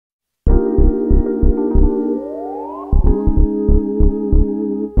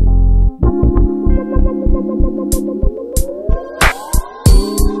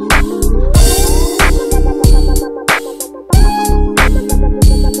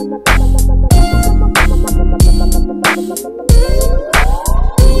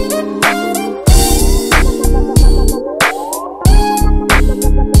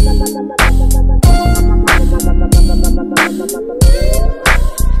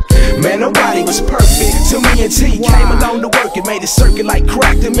was perfect till me and T came along to work. It made it circuit like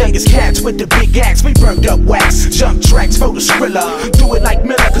crack. The youngest cats with the big axe. We burned up wax, jump tracks for the Skrilla. Do it like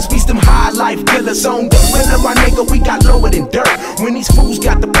Miller, cause we's them high life killers on the winner. My nigga, we got lower than dirt. When these fools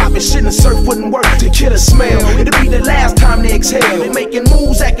got the poppin' shit and surf wouldn't work to kill a smell. It'll be the last time they exhale. They making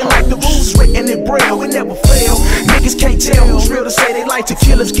moves, acting like the rules written in braille. It never fail. Niggas can't tell who's real to say they like to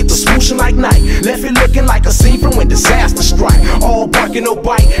kill us. Get the swooshin' like night. Left it looking like a scene from when disaster strike. All barking, no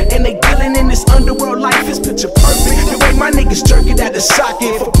bite, and they dealing in this underworld life is picture perfect. The way my niggas jerk it at the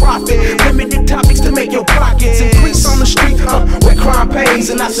socket for profit. Limited topics to make your pockets increase on the street, where crime pays.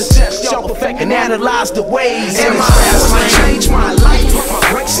 And I suggest y'all perfect and analyze the ways. And my ass might change my life, put my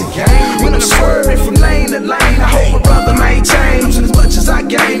brakes in game. When I'm swerving from lane to lane, I hope a brother maintains. As much as I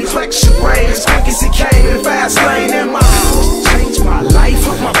gain, flex your brain as quick as it came in the fast lane. And my change my life,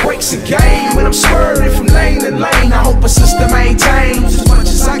 put my brakes in game. When I'm swerving from lane to lane, I hope a sister maintains. As much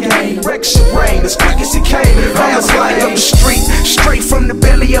as I gain, wrecks your brain as quick as it came in the fast lane. Up the street, straight from the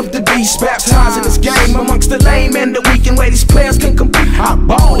belly of the beast, baptizing this game amongst the lame and the weak, and where these players can compete. I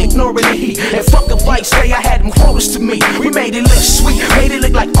ball, ignoring the heat, and fuck a fight, say I had them close to me. We made it look sweet, made it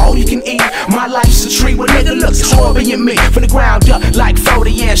look like all you can eat. My life's a treat, well nigga looks horrible in me. From the ground up, like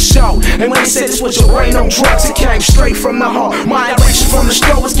 40 years show. And when they said this was your brain on drugs, it came straight from the heart. My direction from the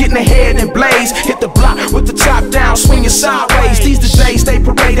store was getting ahead and blaze. Hit the block with the top down, swinging sideways. These the days they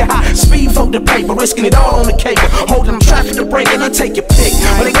paraded high speed for the paper, risking it all on the cable. Holding them traffic to break and I take your pick.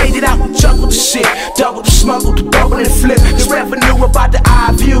 When they made it out, we juggled the shit. Double the smuggle, the double and flip. The revenue about the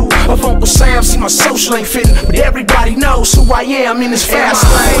eye view of Uncle Sam. See my social ain't fitting, but everybody knows who I am in this fast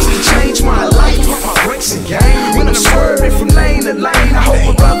lane. Change my life, put my brakes in game. When I'm swerving from lane to lane, I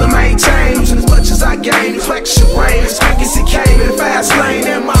hope a brother maintains. And as much as I gain, flex your brain as quick as it came in the fast lane.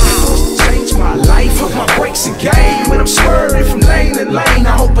 And my change my life, put my brakes in game. When I'm swerving from lane to lane,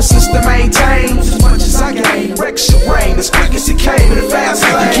 I hope a sister maintains. As much as I gain, wrecks your brain as quick as it came in the fast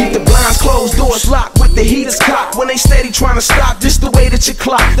lane. You keep the blinds closed, doors locked with the heaters cocked. When they steady trying to stop, this the way that you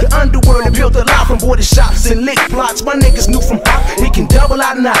clock. The underworld that built a lot from boarded shops and lick plots. My niggas knew from hop, it can double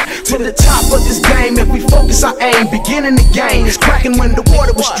our knot. To the top of this game, if we focus our aim, beginning the game. It's cracking when the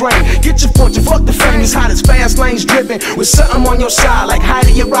water was drained. Get your fortune, fuck the fame, it's hot as fast lanes dripping. With something on your side, like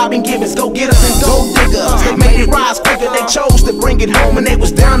Heidi and Robin Gibbons. Go get us and go diggers. They made it rise quicker, they chose to bring it home, and they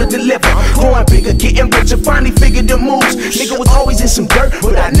was down to deliver. Going bigger, getting richer, finally figured the moves. Nigga was always in some dirt,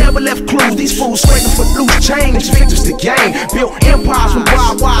 but I never left clues. These fools scraping for loose change, victims the game. Built empires from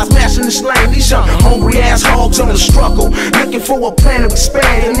wild wise, mashing the slang. These young hungry ass hogs on the struggle, looking for a plan to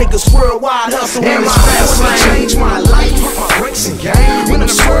expand. And niggas worldwide hustle in this fast lane. Change my life, put my brakes in game. When I'm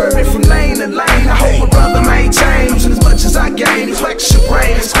swerving from lane to lane, I hope a brother maintains. And as much as I gain, flex your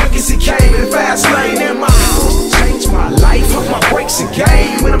brain as quick as it came in the fast lane. And my change my life, put my brakes in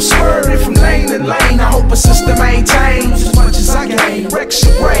game. When I'm swerving from lane to lane, I hope a sister maintains. As much as I gain, wrecks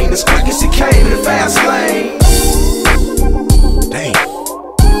your brain